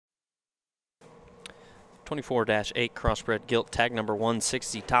24-8 crossbred gilt, tag number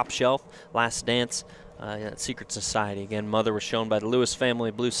 160, top shelf, last dance, Secret Society. Again, mother was shown by the Lewis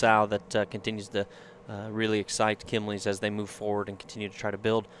family, blue sow that continues to really excite Kimleys as they move forward and continue to try to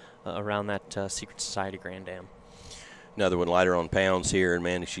build around that Secret Society Grand Dam. Another one lighter on pounds here, and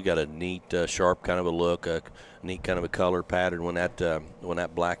man, she got a neat, sharp kind of a look, a neat kind of a color pattern. When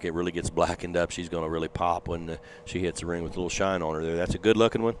that black, it really gets blackened up, she's going to really pop when she hits the ring with a little shine on her there. That's a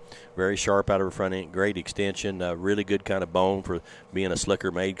good-looking one, very sharp out of her front end, great extension, really good kind of bone for being a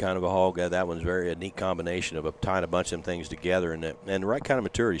slicker-made kind of a hog. That one's a neat combination of tying a bunch of them things together, and the right kind of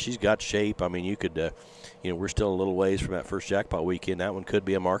maturity. She's got shape. I mean, you could, we're still a little ways from that first jackpot weekend. That one could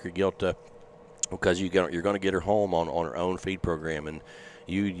be a market gilt. Because you're going to get her home on her own feed program, and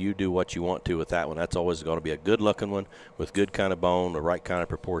you do what you want to with that one. That's always going to be a good-looking one with good kind of bone, the right kind of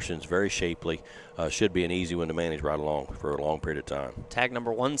proportions, very shapely. Should be an easy one to manage right along for a long period of time. Tag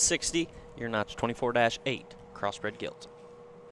number 160, your notch 24-8, crossbred gilt.